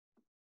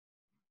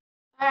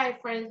All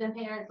right, friends and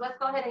parents, let's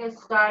go ahead and get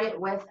started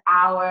with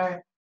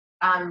our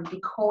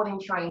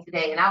decoding train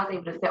today. And I was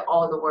able to fit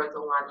all the words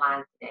on one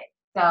line today.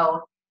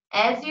 So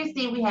as you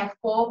see, we have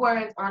 4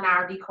 words on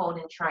our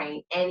decoding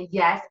train. And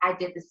yes, I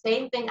did the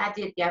same thing I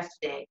did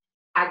yesterday.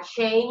 I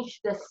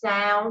changed the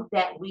sound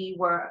that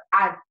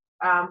I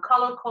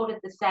color coded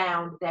the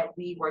sound that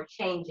we were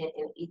changing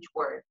in each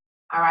word.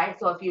 All right,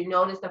 so if you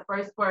notice the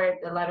first word,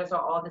 the letters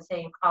are all the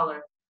same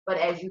color. But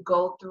as you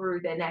go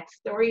through the next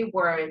 3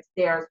 words,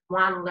 there's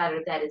one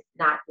letter that is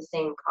not the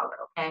same color,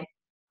 okay?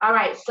 All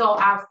right, so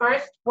our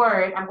first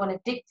word, I'm going to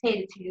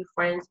dictate it to you,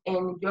 friends,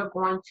 and you're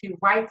going to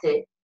write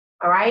it,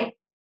 all right?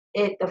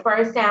 The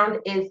first sound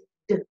is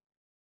D.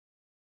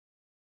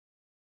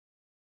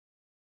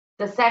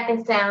 The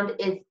second sound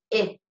is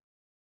I.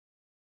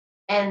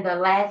 And the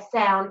last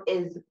sound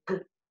is G.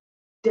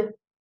 D,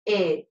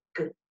 I,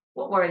 G.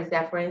 What word is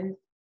that, friends?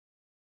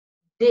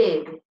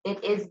 Dig.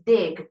 It is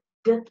dig.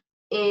 D,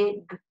 I,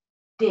 G.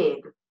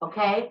 Dig,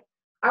 okay?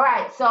 All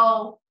right,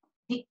 so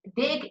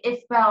dig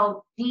is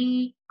spelled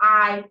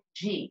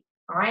D-I-G,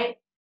 all right?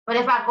 But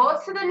if I go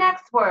to the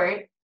next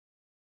word,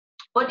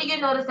 what do you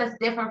notice that's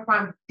different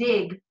from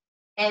dig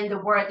and the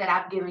word that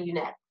I've given you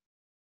next?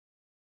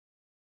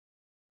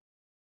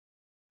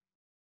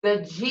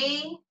 The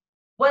G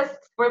was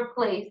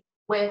replaced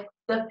with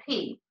the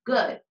P.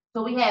 Good.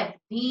 So we have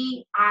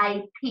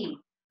D-I-P.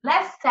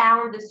 Let's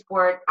sound this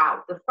word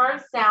out. The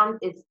first sound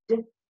is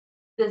D.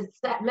 The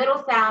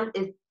middle sound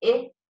is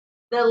I.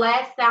 The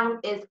last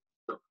sound is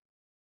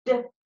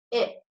D,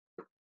 it.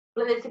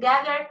 Blend it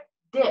together,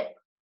 dip.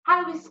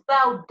 How do we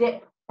spell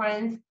dip,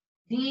 friends?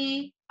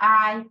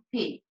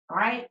 D-I-P, all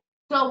right?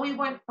 So we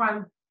went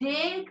from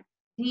dig,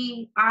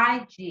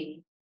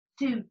 D-I-G,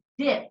 to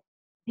dip,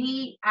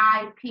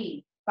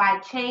 D-I-P, by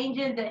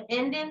changing the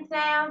ending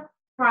sound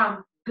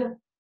from G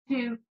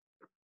to,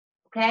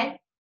 okay?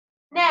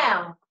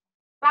 Now,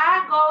 if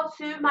I go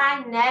to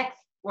my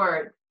next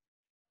word,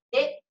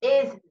 it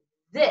is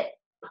zip.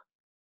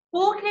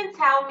 Who can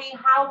tell me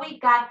how we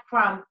got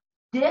from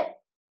dip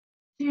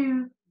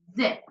to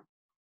zip?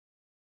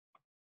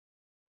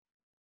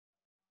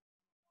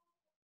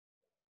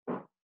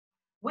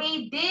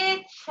 We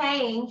did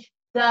change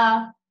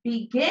the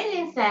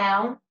beginning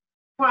sound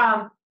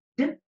from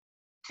D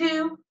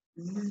to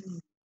Z.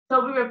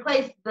 So we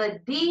replaced the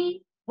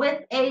D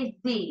with a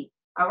Z,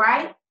 all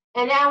right?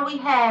 And now we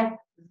have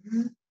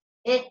Z,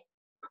 it,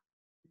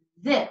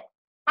 zip.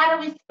 How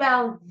do we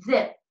spell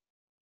zip?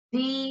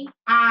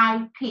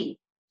 D-I-P.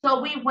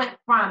 So we went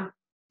from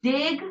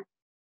dig,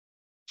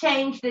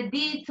 changed the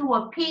D to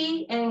a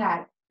P, and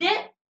got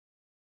dip,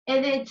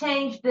 and then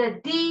changed the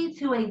D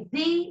to a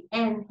Z,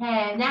 and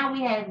now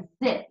we have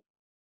zip.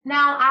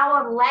 Now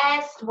our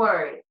last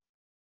word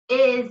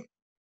is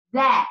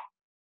that.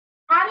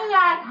 How did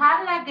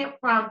I get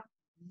from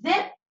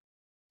zip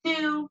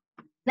to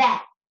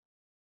that?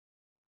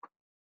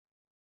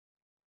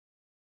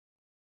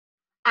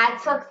 I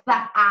took the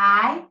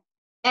I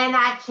and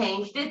I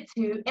changed it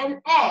to an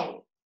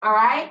A. All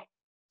right.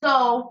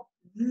 So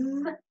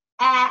z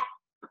at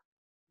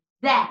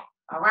that.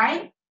 All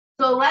right.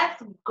 So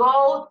let's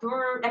go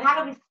through. And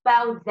how do we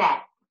spell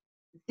that?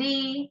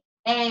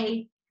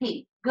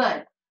 Z-A-P.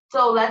 Good.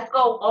 So let's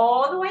go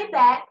all the way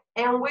back,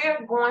 and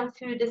we're going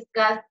to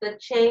discuss the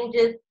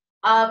changes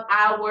of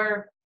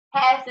our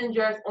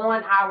passengers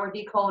on our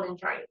decoding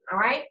train. All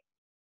right.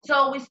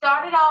 So we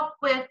started off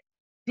with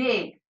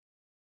dig.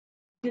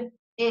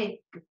 Dig.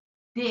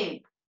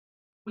 Dig.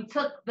 We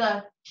took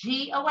the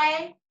G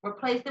away,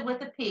 replaced it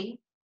with a P.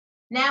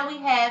 Now we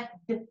have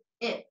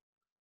it.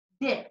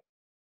 Dip.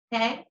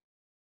 Okay.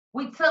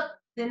 We took,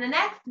 then the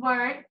next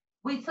word,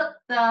 we took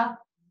the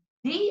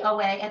D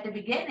away at the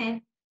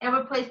beginning and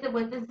replaced it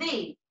with a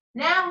Z.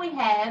 Now we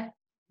have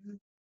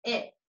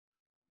it,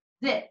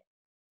 zip,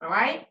 all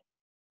right?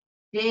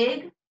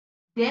 Dig,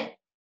 dip,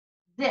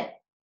 zip.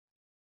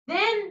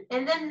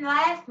 And then the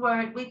last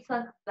word, we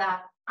took the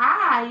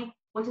I,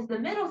 which is the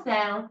middle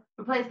sound,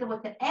 replaced it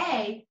with the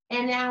A,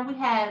 and now we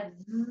have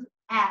Z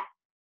at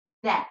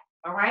that,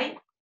 all right?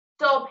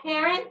 So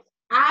parents,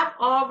 I've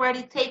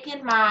already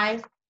taken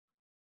my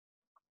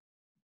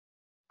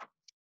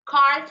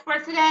cards for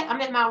today. I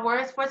meant my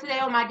words for today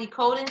on my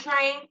decoding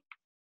train.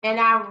 And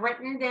I've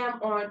written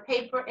them on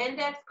paper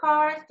index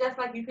cards, just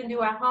like you can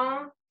do at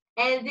home.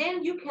 And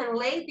then you can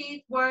lay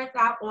these words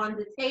out on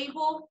the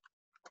table,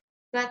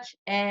 such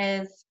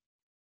as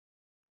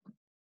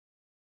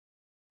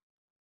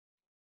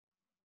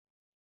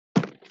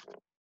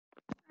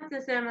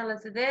similar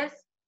to this.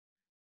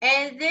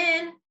 And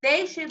then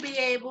they should be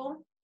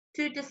able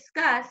to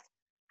discuss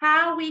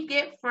how we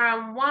get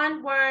from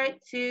one word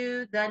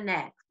to the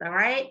next, all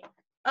right?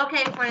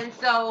 Okay, friends,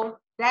 so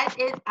that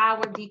is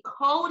our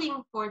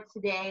decoding for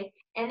today.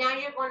 And now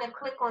you're going to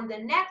click on the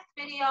next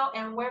video,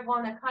 and we're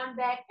going to come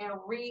back and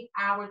read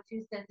our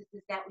 2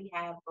 sentences that we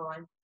have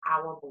on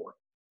our board.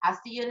 I'll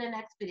see you in the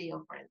next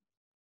video, friends.